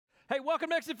Hey, welcome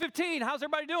to Exit 15. How's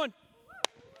everybody doing?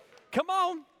 Come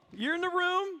on. You're in the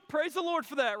room. Praise the Lord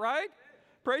for that, right?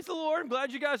 Praise the Lord. I'm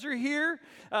glad you guys are here.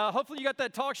 Hopefully you got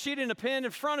that talk sheet and a pen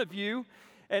in front of you.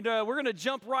 And we're going to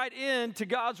jump right into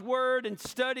God's Word and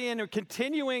studying and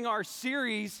continuing our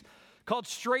series called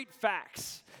Str8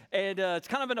 Fax. And it's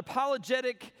kind of an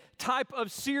apologetic type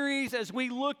of series as we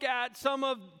look at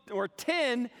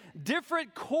 10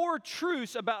 different core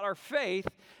truths about our faith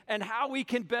and how we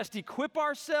can best equip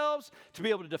ourselves to be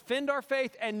able to defend our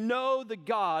faith and know the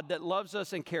God that loves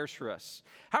us and cares for us.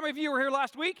 How many of you were here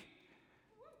last week?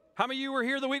 How many of you were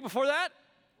here the week before that?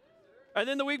 And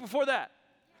then the week before that?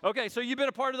 Okay, so you've been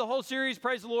a part of the whole series.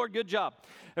 Praise the Lord. Good job.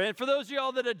 And for those of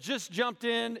y'all that have just jumped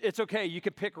in, it's okay. You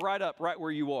can pick right up right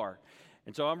where you are.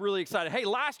 And so I'm really excited. Hey,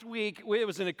 last week, it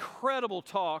was an incredible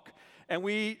talk, and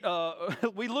we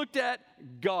looked at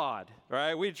God,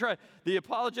 right? We tried the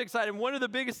apologetic side, and one of the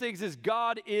biggest things is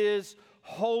God is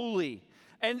holy.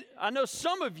 And I know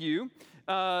some of you,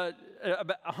 about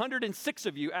 106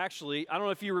 of you actually, I don't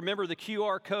know if you remember the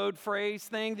QR code phrase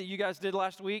thing that you guys did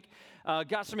last week,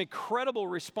 got some incredible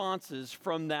responses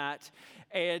from that,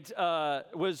 and I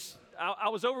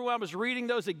was overwhelmed. I was reading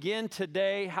those again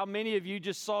today. How many of you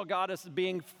just saw God as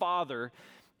being Father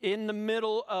in the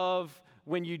middle of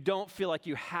when you don't feel like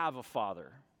you have a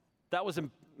Father? That was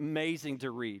amazing to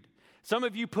read. Some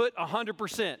of you put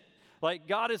 100%. Like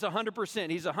God is 100%.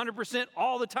 He's 100%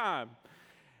 all the time.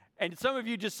 And some of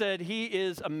you just said, He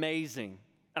is amazing.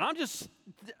 And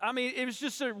it was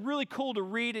just really cool to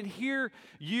read and hear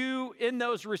you in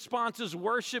those responses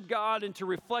worship God and to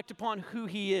reflect upon who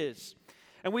He is.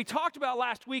 And we talked about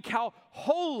last week how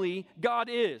holy God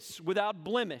is without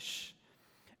blemish.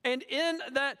 And in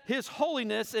that His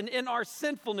holiness and in our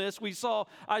sinfulness, we saw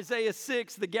Isaiah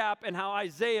 6, the gap, and how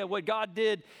Isaiah, what God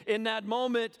did in that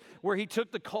moment where He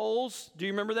took the coals, do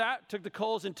you remember that? Took the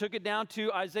coals and took it down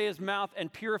to Isaiah's mouth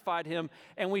and purified him.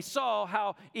 And we saw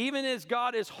how even as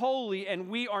God is holy and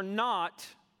we are not,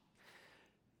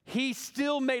 He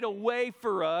still made a way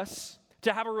for us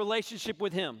to have a relationship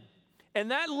with Him.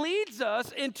 And that leads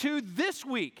us into this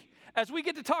week as we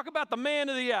get to talk about the man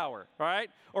of the hour, right?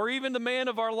 Or even the man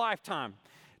of our lifetime,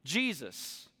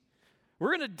 Jesus. We're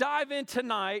going to dive in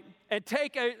tonight and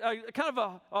take a kind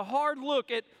of a hard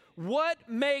look at what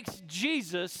makes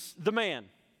Jesus the man.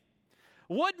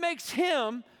 What makes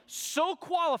Him so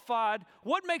qualified?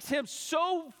 What makes Him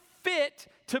so fit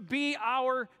to be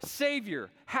our Savior?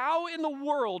 How in the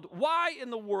world, why in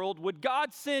the world would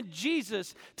God send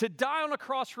Jesus to die on a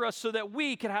cross for us so that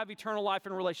we can have eternal life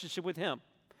and relationship with Him?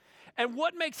 And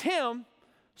what makes Him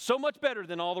so much better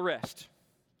than all the rest?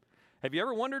 Have you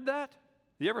ever wondered that?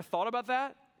 Have you ever thought about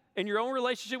that? In your own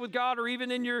relationship with God, or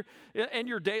even in your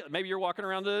day, maybe you're walking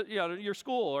around your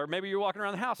school, or maybe you're walking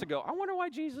around the house and go, I wonder why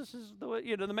Jesus is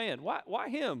the man. Why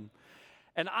Him?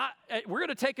 And we're going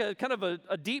to take a kind of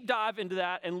a deep dive into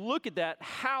that and look at that,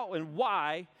 how and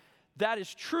why that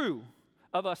is true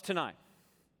of us tonight.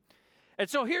 And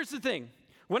so here's the thing.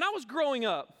 When I was growing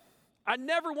up, I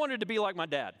never wanted to be like my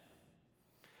dad.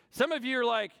 Some of you are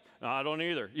like, no, I don't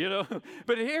either,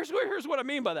 But here's what I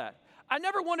mean by that. I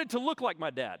never wanted to look like my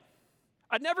dad.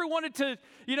 I never wanted to,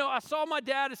 I saw my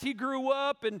dad as he grew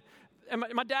up, and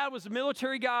my dad was a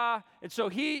military guy, and so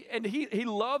he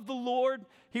loved the Lord.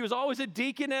 He was always a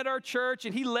deacon at our church,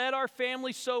 and he led our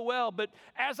family so well. But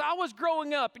as I was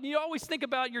growing up, and you always think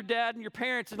about your dad and your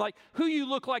parents and like who you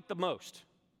look like the most.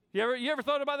 You ever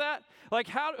thought about that? Like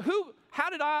who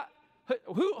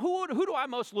do I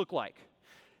most look like?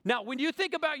 Now, when you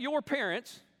think about your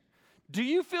parents, do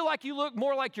you feel like you look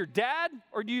more like your dad,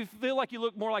 or do you feel like you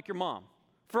look more like your mom?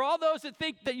 For all those that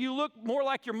think that you look more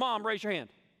like your mom, raise your hand.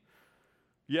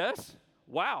 Yes?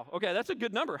 Wow. Okay, that's a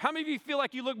good number. How many of you feel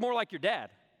like you look more like your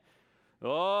dad?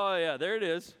 Oh, yeah, there it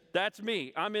is. That's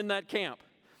me. I'm in that camp.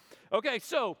 Okay,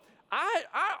 so I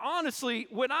honestly,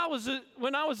 when I was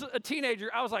a teenager,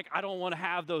 I was like, I don't want to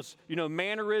have those,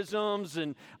 mannerisms,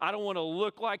 and I don't want to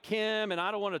look like him, and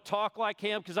I don't want to talk like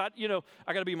him, because I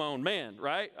got to be my own man,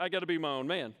 right? I got to be my own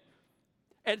man.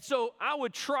 And so I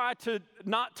would try to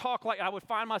not talk I would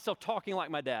find myself talking like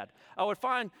my dad. I would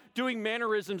find doing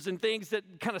mannerisms and things that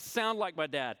kind of sound like my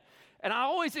dad. And I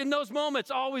always, in those moments,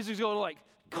 always was going like,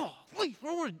 golly,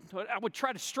 I would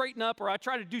try to straighten up, or I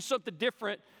try to do something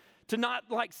different to not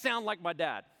sound like my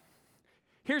dad.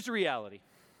 Here's the reality.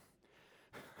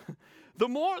 The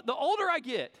older I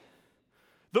get,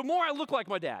 the more I look like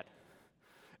my dad,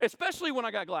 especially when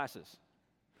I got glasses.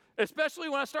 Especially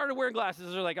when I started wearing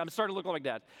glasses, I'm starting to look like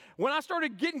my dad. When I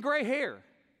started getting gray hair,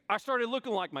 I started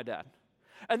looking like my dad.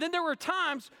 And then there were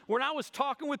times when I was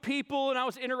talking with people and I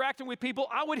was interacting with people,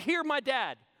 I would hear my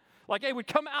dad. Like it would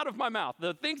come out of my mouth.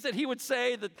 The things that he would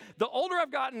say, the older I've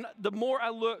gotten, the more I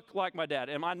look like my dad.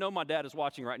 And I know my dad is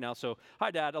watching right now, so hi,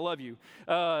 Dad, I love you.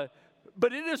 But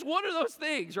it is one of those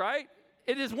things, right?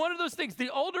 It is one of those things. The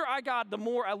older I got, the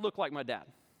more I look like my dad.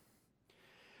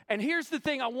 And here's the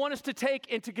thing I want us to take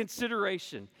into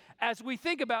consideration as we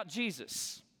think about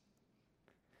Jesus.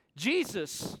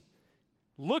 Jesus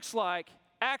looks like,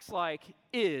 acts like,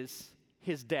 is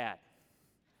his dad.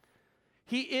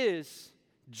 He is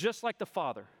just like the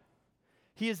Father.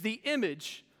 He is the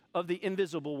image of the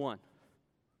invisible one,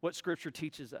 what Scripture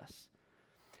teaches us.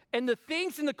 And the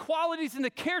things and the qualities and the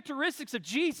characteristics of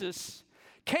Jesus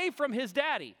came from his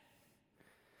daddy.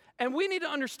 And we need to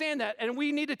understand that, and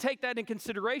we need to take that in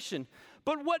consideration.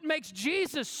 But what makes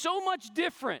Jesus so much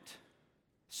different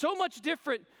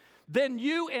than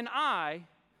you and I,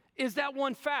 is that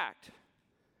one fact.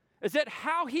 Is that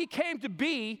how he came to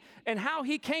be and how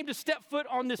he came to step foot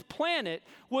on this planet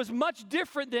was much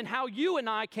different than how you and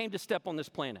I came to step on this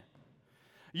planet.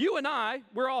 You and I,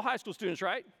 we're all high school students,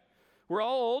 right? We're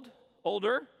all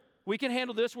older. We can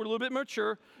handle this. We're a little bit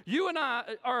mature. You and I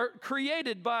are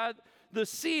created by the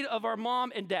seed of our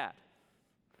mom and dad,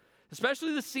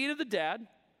 especially the seed of the dad.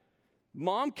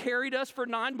 Mom carried us for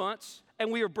 9 months,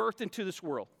 and we were birthed into this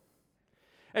world.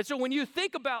 And so when you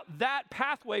think about that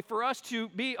pathway for us to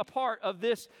be a part of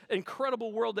this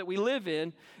incredible world that we live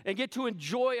in and get to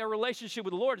enjoy a relationship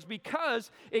with the Lord, it's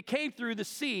because it came through the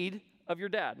seed of your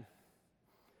dad.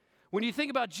 When you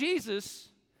think about Jesus,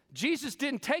 Jesus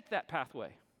didn't take that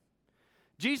pathway.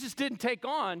 Jesus didn't take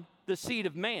on the seed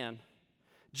of man.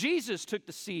 Jesus took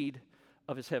the seed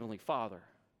of his heavenly Father.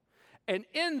 And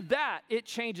in that, it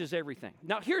changes everything.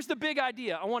 Now, here's the big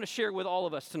idea I want to share with all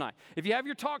of us tonight. If you have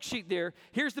your talk sheet there,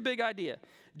 here's the big idea.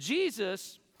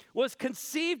 Jesus was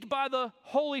conceived by the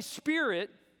Holy Spirit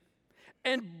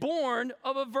and born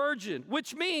of a virgin,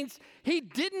 which means he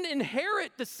didn't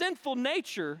inherit the sinful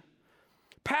nature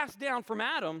passed down from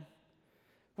Adam,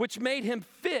 which made him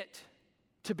fit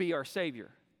to be our Savior.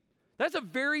 That's a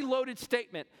very loaded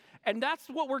statement, and that's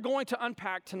what we're going to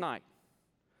unpack tonight.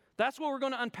 That's what we're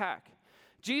going to unpack.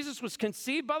 Jesus was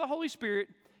conceived by the Holy Spirit.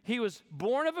 He was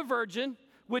born of a virgin,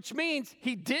 which means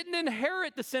he didn't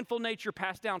inherit the sinful nature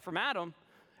passed down from Adam,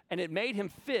 and it made him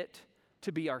fit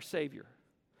to be our Savior.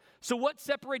 So what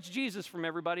separates Jesus from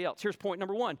everybody else? Here's point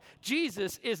number one.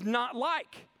 Jesus is not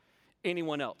like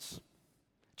anyone else.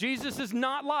 Jesus is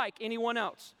not like anyone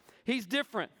else. He's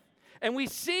different. And we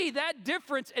see that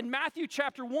difference in Matthew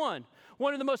chapter 1,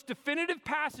 one of the most definitive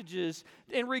passages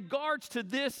in regards to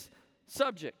this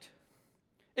subject.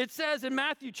 It says in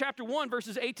Matthew chapter 1,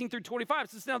 verses 18 through 25, it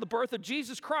says, now the birth of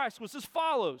Jesus Christ was as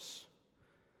follows.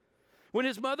 When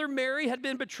his mother Mary had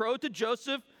been betrothed to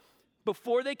Joseph,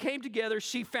 before they came together,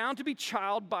 she found to be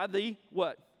child by the,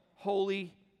 what?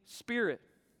 Holy Spirit.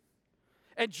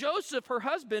 And Joseph, her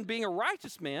husband, being a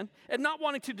righteous man and not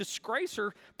wanting to disgrace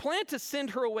her, planned to send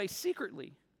her away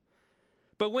secretly.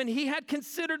 But when he had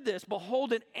considered this,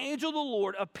 behold, an angel of the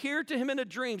Lord appeared to him in a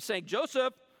dream, saying,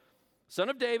 Joseph, son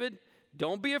of David,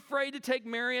 don't be afraid to take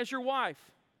Mary as your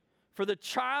wife, for the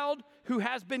child who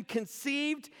has been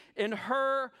conceived in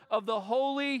her of the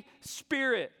Holy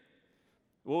Spirit.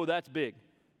 Whoa, that's big.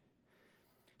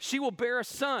 She will bear a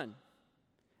son,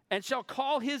 and shall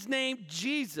call his name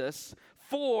Jesus,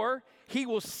 for he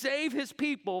will save his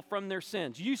people from their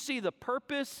sins. You see the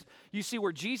purpose, you see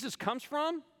where Jesus comes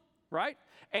from, right?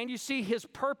 And you see his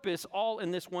purpose all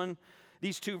in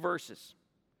these two verses.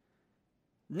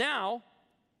 Now,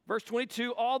 verse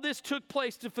 22, all this took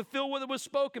place to fulfill what was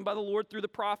spoken by the Lord through the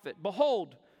prophet.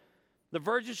 Behold, the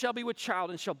virgin shall be with child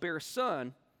and shall bear a son,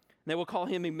 and they will call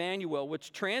him Emmanuel,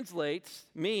 which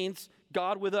means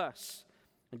God with us.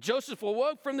 And Joseph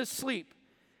awoke from this sleep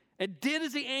and did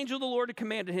as the angel of the Lord had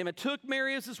commanded him, and took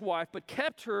Mary as his wife, but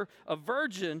kept her a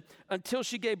virgin until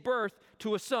she gave birth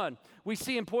to a son. We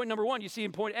see in point number one, you see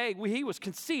in point A, he was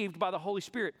conceived by the Holy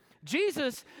Spirit.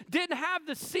 Jesus didn't have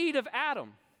the seed of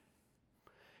Adam.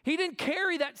 He didn't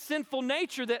carry that sinful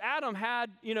nature that Adam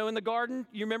had, in the garden.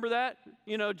 You remember that?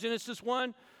 Genesis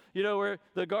 1, where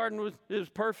the garden was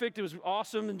perfect. It was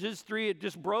awesome. In Genesis 3, it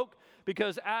just broke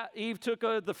because Eve took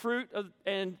the fruit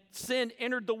and sin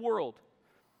entered the world.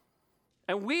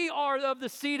 And we are of the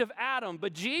seed of Adam,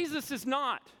 but Jesus is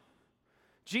not.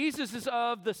 Jesus is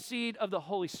of the seed of the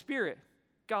Holy Spirit,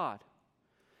 God.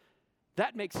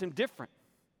 That makes him different.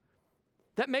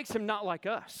 That makes him not like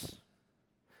us.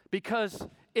 Because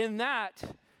in that,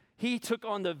 he took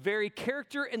on the very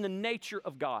character and the nature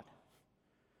of God.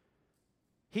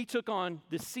 He took on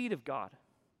the seed of God,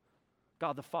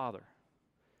 God the Father.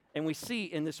 And we see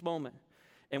in this moment,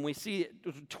 and we see it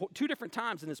two different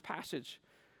times in this passage,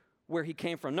 where he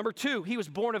came from. Number 2, he was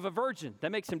born of a virgin.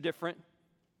 That makes him different,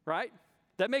 right?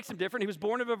 That makes him different. He was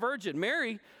born of a virgin.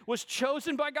 Mary was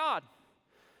chosen by God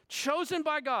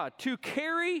to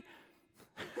carry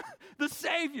the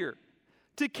Savior,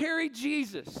 to carry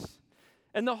Jesus.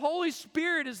 And the Holy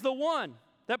Spirit is the one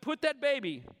that put that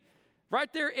baby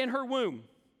right there in her womb.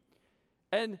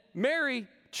 And Mary,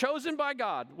 chosen by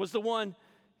God, was the one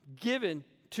given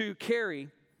to carry,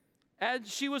 and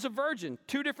she was a virgin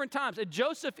 2 different times. And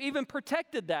Joseph even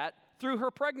protected that through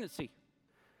her pregnancy.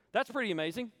 That's pretty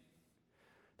amazing,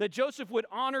 that Joseph would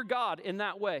honor God in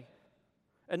that way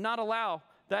and not allow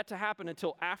that to happen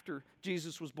until after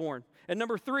Jesus was born. And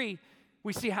number 3,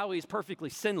 we see how he's perfectly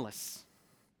sinless.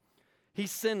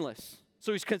 He's sinless.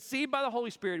 So he's conceived by the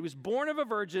Holy Spirit. He was born of a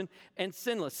virgin and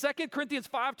sinless. 2 Corinthians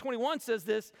 5:21 says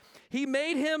this, he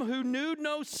made him who knew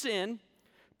no sin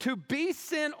to be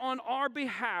sin on our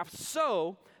behalf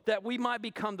so that we might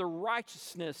become the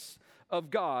righteousness of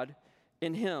God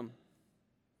in him.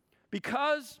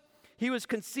 Because he was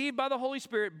conceived by the Holy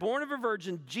Spirit, born of a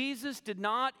virgin, Jesus did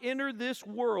not enter this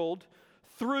world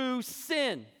through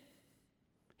sin.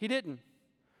 He didn't.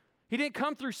 He didn't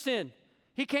come through sin.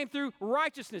 He came through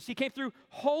righteousness. He came through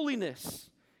holiness.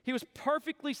 He was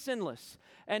perfectly sinless,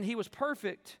 and he was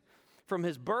perfect from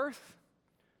his birth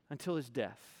until his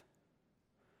death.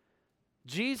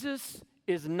 Jesus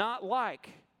is not like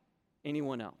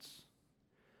anyone else.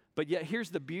 But yet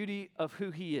here's the beauty of who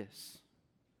he is.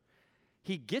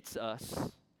 He gets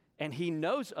us, and he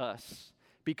knows us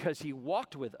because he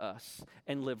walked with us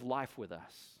and lived life with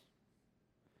us.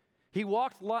 He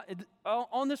walked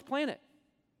on this planet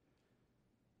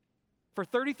for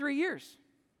 33 years,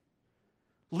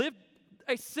 lived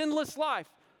a sinless life,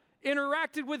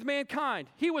 interacted with mankind.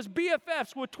 He was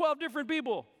BFFs with 12 different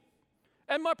people,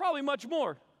 and probably much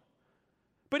more.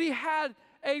 But he had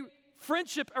a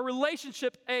friendship, a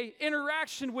relationship, a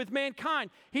interaction with mankind.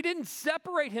 He didn't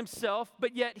separate himself,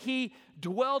 but yet he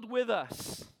dwelled with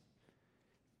us.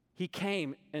 He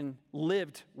came and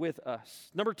lived with us.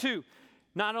 Number 2,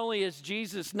 not only is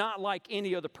Jesus not like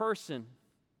any other person,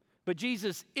 but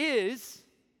Jesus is,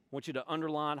 I want you to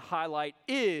underline, highlight,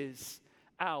 is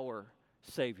our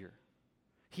Savior.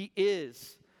 He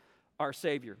is our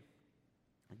Savior.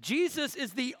 Jesus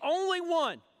is the only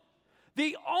one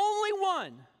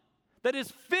that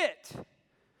is fit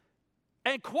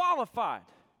and qualified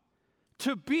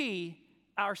to be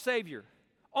our Savior.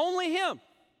 Only him.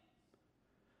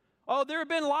 Oh, there have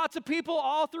been lots of people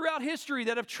all throughout history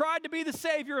that have tried to be the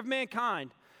Savior of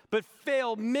mankind, but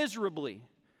fail miserably.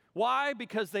 Why?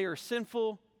 Because they are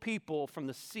sinful people from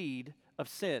the seed of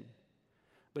sin.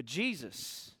 But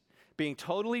Jesus, being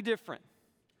totally different,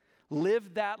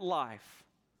 lived that life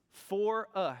for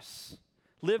us.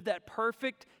 Lived that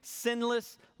perfect,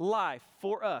 sinless life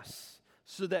for us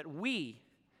so that we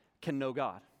can know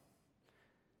God.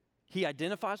 He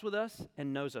identifies with us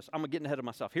and knows us. I'm getting ahead of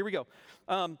myself. Here we go.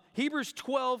 Hebrews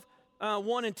 12,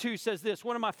 1 and 2 says this.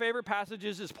 One of my favorite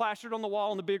passages is plastered on the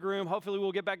wall in the big room. Hopefully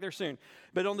we'll get back there soon.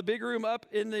 But on the big room up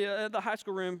in the high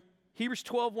school room, Hebrews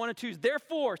 12, 1 and 2.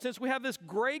 Therefore, since we have this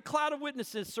great cloud of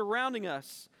witnesses surrounding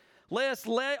us,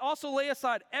 also lay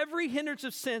aside every hindrance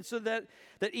of sin so that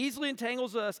easily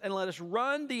entangles us, and let us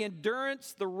run the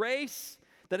race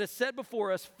that is set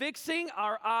before us, fixing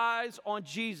our eyes on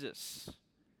Jesus.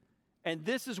 And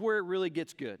this is where it really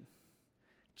gets good.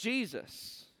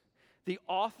 Jesus, the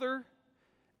author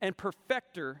and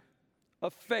perfecter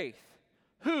of faith,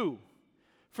 who,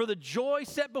 for the joy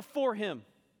set before him,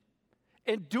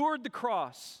 endured the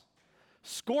cross,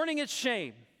 scorning its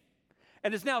shame,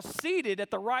 and is now seated at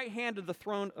the right hand of the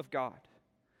throne of God.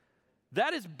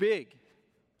 That is big.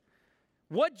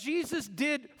 What Jesus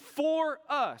did for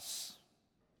us,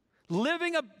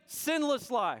 living a sinless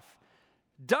life,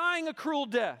 dying a cruel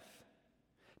death,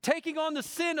 taking on the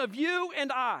sin of you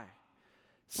and I,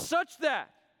 such that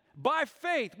by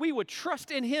faith we would trust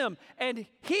in him, and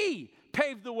he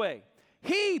paved the way.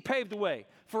 He paved the way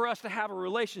for us to have a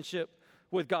relationship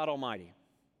with God Almighty.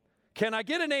 Can I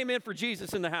get an amen for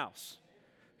Jesus in the house?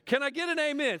 Can I get an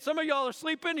amen? Some of y'all are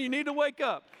sleeping and you need to wake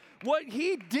up. What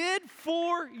he did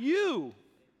for you,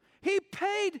 he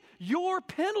paid your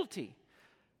penalty.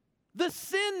 The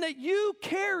sin that you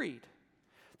carried,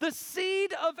 the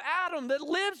seed of Adam that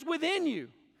lives within you.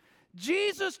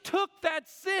 Jesus took that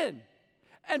sin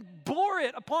and bore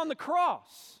it upon the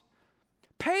cross,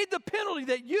 paid the penalty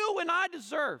that you and I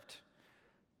deserved.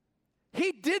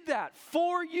 He did that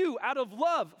for you out of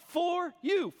love for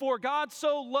you. For God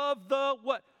so loved the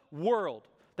what? World.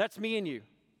 That's me and you.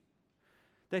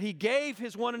 That he gave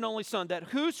his one and only Son, that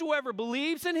whosoever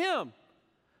believes in him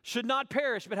should not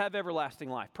perish but have everlasting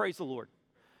life. Praise the Lord.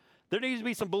 There needs to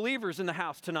be some believers in the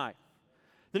house tonight.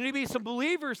 There need to be some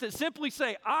believers that simply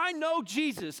say, I know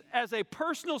Jesus as a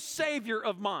personal Savior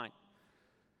of mine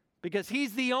because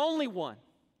He's the only one.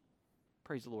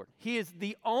 Praise the Lord. He is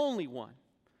the only one.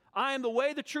 I am the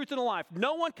way, the truth, and the life.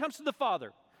 No one comes to the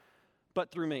Father but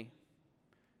through me.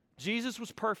 Jesus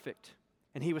was perfect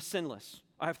and He was sinless.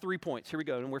 I have 3 points. Here we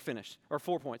go, and we're finished. Or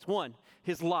 4 points. 1,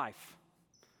 His life.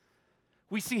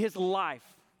 We see His life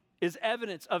is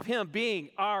evidence of Him being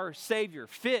our Savior,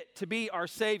 fit to be our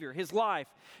Savior, His life.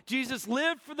 Jesus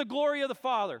lived for the glory of the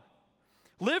Father,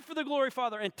 lived for the glory of the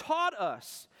Father, and taught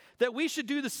us that we should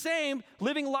do the same,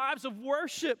 living lives of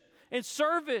worship and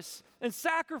service and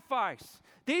sacrifice.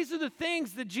 These are the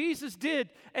things that Jesus did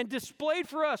and displayed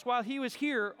for us while He was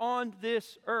here on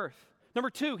this earth.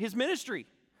 Number 2, His ministry.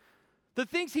 The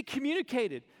things He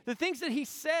communicated, the things that He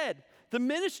said, the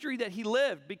ministry that He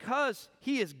lived. Because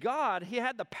He is God, He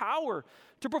had the power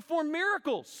to perform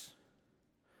miracles.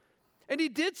 And He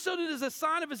did so as a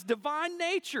sign of His divine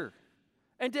nature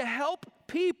and to help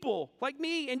people like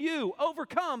me and you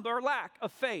overcome their lack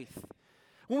of faith.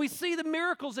 When we see the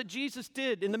miracles that Jesus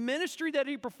did in the ministry that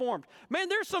He performed, man,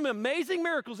 there's some amazing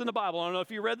miracles in the Bible. I don't know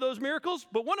if you read those miracles,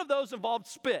 but one of those involved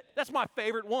spit. That's my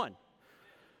favorite one.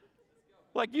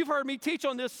 Like, you've heard me teach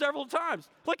on this several times.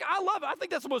 Like, I love it. I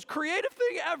think that's the most creative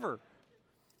thing ever.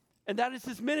 And that is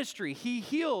His ministry. He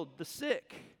healed the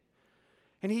sick.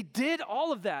 And He did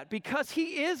all of that because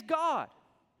He is God.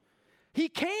 He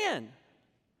can.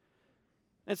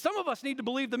 And some of us need to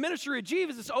believe the ministry of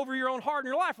Jesus is over your own heart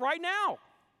and your life right now.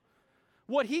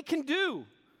 What He can do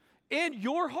in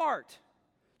your heart.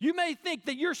 You may think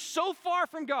that you're so far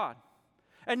from God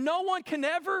and nobody could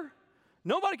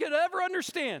ever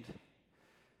understand.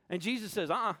 And Jesus says,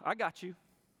 I got you.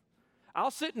 I'll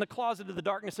sit in the closet of the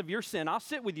darkness of your sin. I'll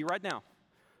sit with you right now.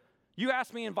 You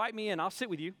ask me, invite me in, I'll sit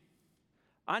with you.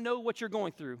 I know what you're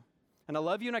going through, and I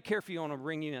love you and I care for you, and I'll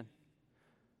bring you in.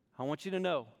 I want you to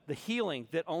know the healing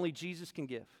that only Jesus can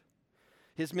give.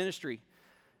 His ministry.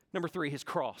 Number 3, His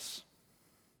cross.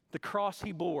 The cross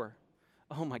He bore.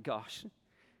 Oh my gosh.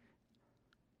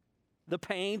 The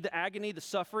pain, the agony, the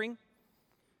suffering,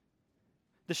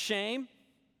 the shame,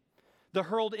 the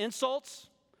hurled insults,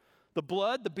 the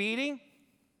blood, the beating.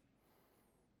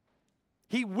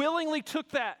 He willingly took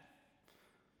that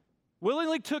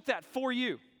for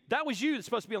you. That was you that's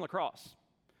supposed to be on the cross.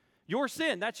 Your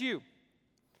sin, that's you.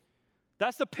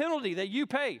 That's the penalty that you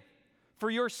pay for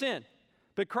your sin.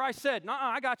 But Christ said,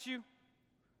 I got you.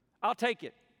 I'll take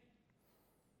it.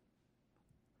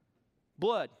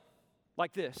 Blood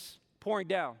like this, pouring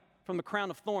down from the crown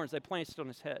of thorns they placed on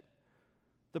His head.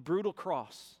 The brutal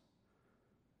cross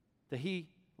that He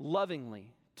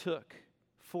lovingly took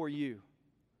for you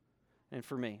and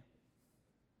for me.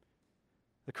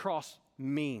 The cross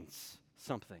means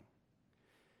something.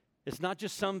 It's not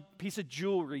just some piece of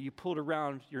jewelry you pulled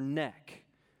around your neck.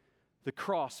 The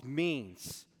cross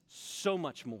means so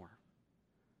much more.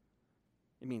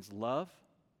 It means love.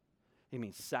 It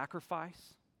means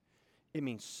sacrifice. It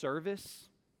means service.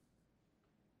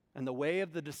 And the way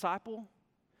of the disciple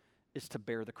is to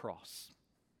bear the cross.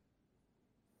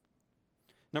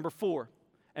 Number 4,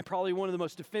 and probably one of the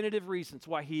most definitive reasons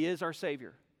why He is our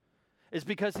Savior, is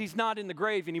because He's not in the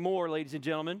grave anymore, ladies and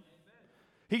gentlemen.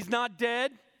 He's not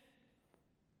dead.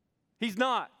 He's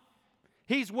not.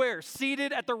 He's where?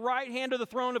 Seated at the right hand of the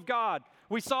throne of God.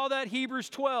 We saw that Hebrews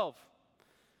 12.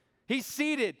 He's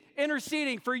seated,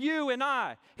 interceding for you and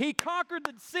I. He conquered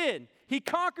the sin. He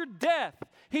conquered death.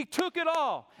 He took it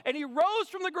all, and He rose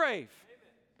from the grave.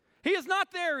 He is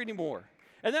not there anymore.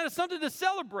 And that is something to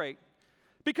celebrate.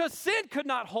 Because sin could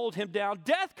not hold Him down.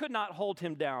 Death could not hold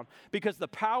Him down. Because the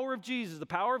power of Jesus, the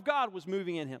power of God was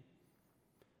moving in Him.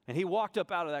 And He walked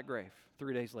up out of that grave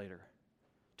 3 days later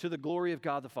to the glory of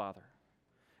God the Father.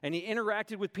 And He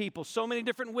interacted with people. So many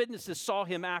different witnesses saw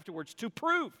Him afterwards to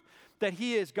prove that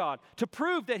He is God. To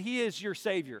prove that He is your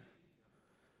Savior.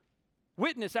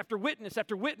 Witness after witness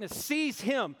after witness sees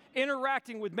Him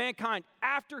interacting with mankind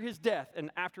after His death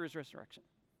and after His resurrection.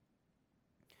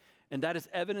 And that is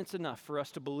evidence enough for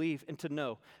us to believe and to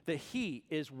know that He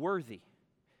is worthy.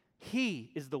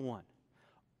 He is the one.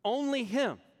 Only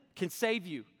Him can save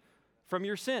you from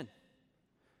your sin.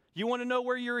 You want to know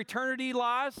where your eternity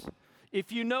lies?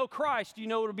 If you know Christ, you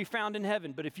know it will be found in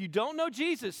heaven. But if you don't know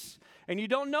Jesus and you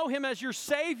don't know Him as your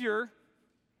Savior,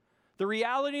 the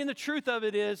reality and the truth of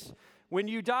it is when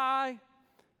you die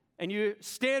and you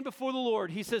stand before the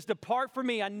Lord, He says, "Depart from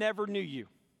me, I never knew you."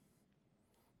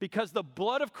 Because the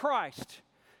blood of Christ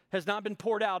has not been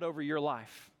poured out over your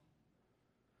life.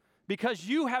 Because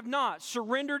you have not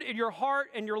surrendered in your heart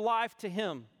and your life to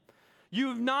Him.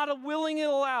 You've not willingly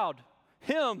allowed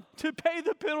Him to pay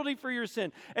the penalty for your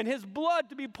sin and His blood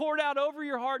to be poured out over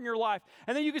your heart and your life.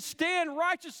 And then you can stand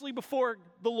righteously before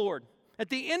the Lord at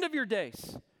the end of your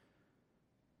days.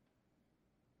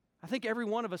 I think every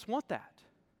one of us want that.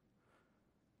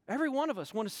 Every one of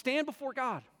us want to stand before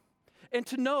God and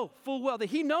to know full well that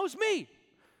He knows me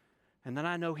and that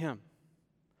I know Him.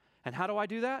 And how do I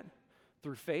do that?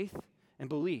 Through faith and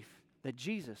belief that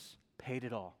Jesus paid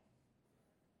it all.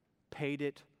 Paid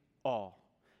it all.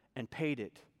 And paid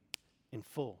it in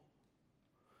full.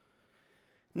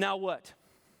 Now what?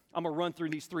 I'm going to run through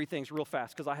these three things real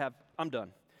fast because I'm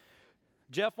done.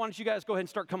 Jeff, why don't you guys go ahead and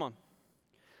start? Come on.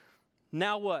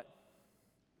 Now what?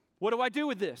 What do I do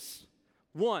with this?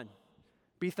 1,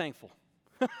 be thankful.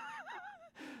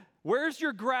 Where's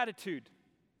your gratitude?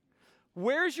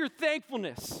 Where's your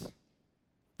thankfulness?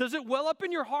 Does it well up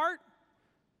in your heart?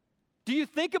 Do you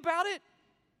think about it?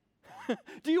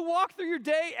 Do you walk through your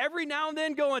day every now and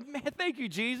then going, man, thank you,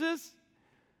 Jesus.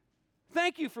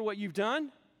 Thank you for what you've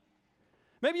done.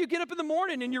 Maybe you get up in the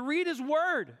morning and you read His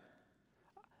Word.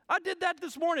 I did that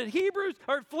this morning.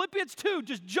 Philippians 2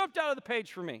 just jumped out of the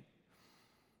page for me.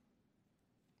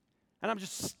 And I'm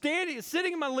just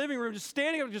sitting in my living room, just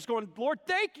standing up and just going, Lord,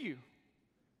 thank you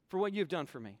for what you've done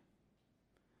for me.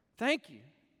 Thank you.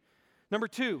 Number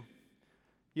 2,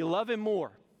 you love Him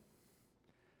more.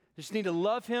 You just need to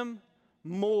love Him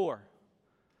more.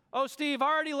 Oh, Steve,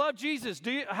 I already love Jesus.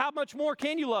 How much more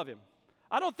can you love Him?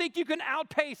 I don't think you can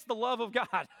outpace the love of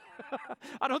God.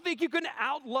 I don't think you can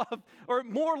outlove or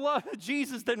more love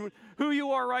Jesus than who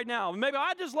you are right now. Maybe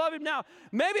I just love Him now.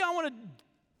 Maybe I want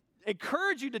to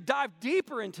encourage you to dive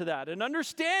deeper into that and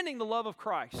understanding the love of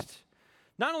Christ.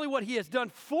 Not only what He has done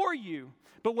for you,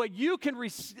 but what you can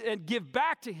and give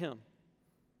back to Him.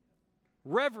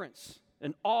 Reverence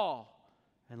and awe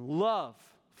and love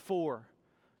for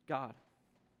God.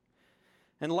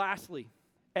 And lastly,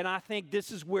 and I think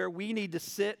this is where we need to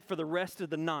sit for the rest of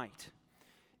the night,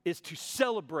 is to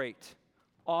celebrate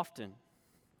often.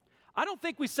 I don't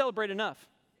think we celebrate enough.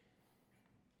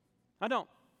 I don't.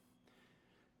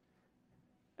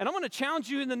 And I'm going to challenge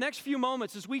you in the next few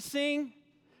moments as we sing,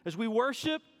 as we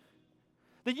worship,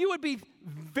 that you would be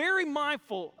very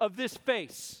mindful of this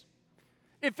face.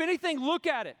 If anything, look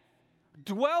at it,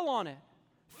 dwell on it,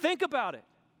 think about it,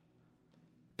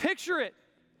 picture it.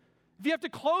 If you have to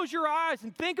close your eyes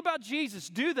and think about Jesus,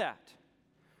 do that.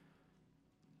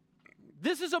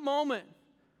 This is a moment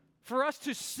for us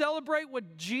to celebrate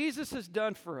what Jesus has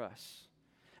done for us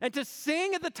and to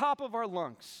sing at the top of our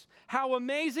lungs how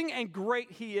amazing and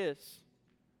great He is.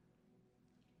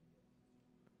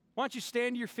 Why don't you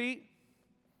stand to your feet?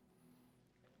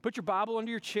 Put your Bible under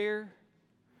your chair.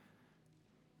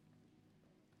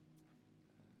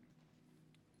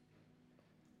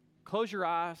 Close your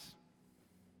eyes.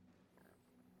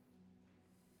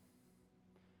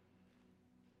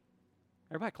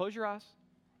 Everybody, close your eyes.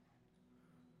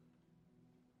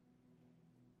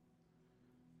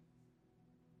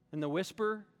 In the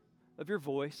whisper of your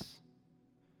voice,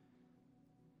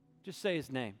 just say His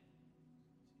name.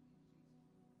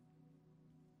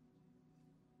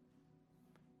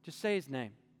 Just say His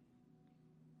name.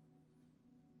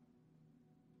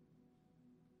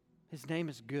 His name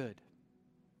is good.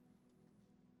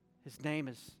 His name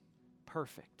is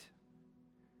perfect.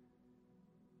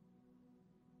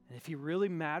 And if He really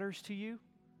matters to you,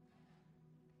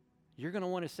 you're going to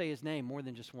want to say His name more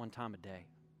than just one time a day.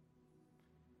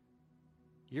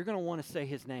 You're going to want to say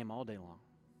His name all day long.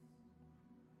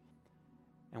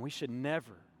 And we should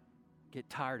never get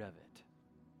tired of it.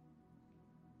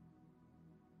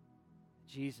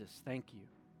 Jesus, thank you.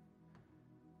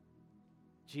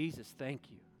 Jesus, thank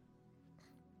you.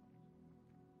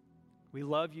 We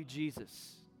love you,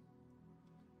 Jesus.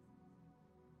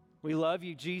 We love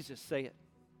you, Jesus. Say it.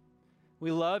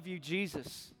 We love you,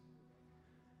 Jesus.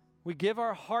 We give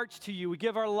our hearts to you. We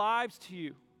give our lives to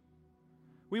you.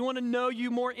 We want to know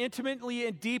you more intimately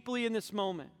and deeply in this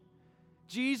moment.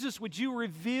 Jesus, would you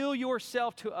reveal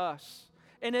yourself to us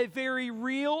in a very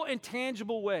real and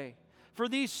tangible way for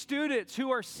these students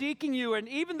who are seeking you and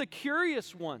even the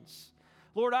curious ones?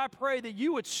 Lord, I pray that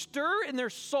you would stir in their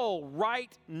soul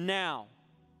right now.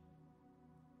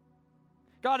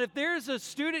 God, if there's a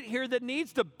student here that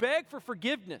needs to beg for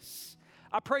forgiveness,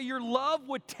 I pray your love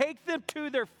would take them to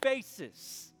their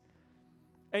faces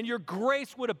and your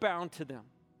grace would abound to them.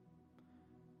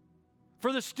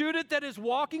 For the student that is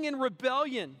walking in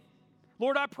rebellion,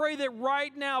 Lord, I pray that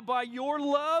right now by your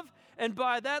love and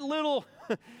by that little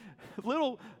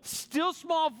still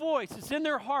small voice that's in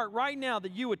their heart right now,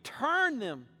 that you would turn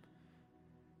them.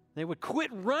 They would quit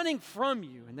running from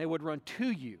you and they would run to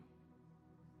you.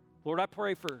 Lord, I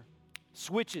pray for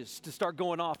switches to start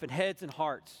going off in heads and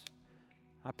hearts.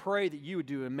 I pray that you would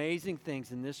do amazing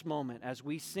things in this moment as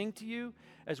we sing to you,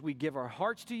 as we give our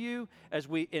hearts to you, as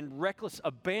we, in reckless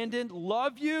abandon,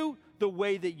 love you the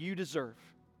way that you deserve.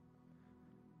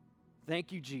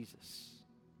 Thank you, Jesus.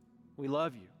 We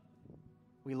love you.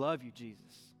 We love you,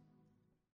 Jesus.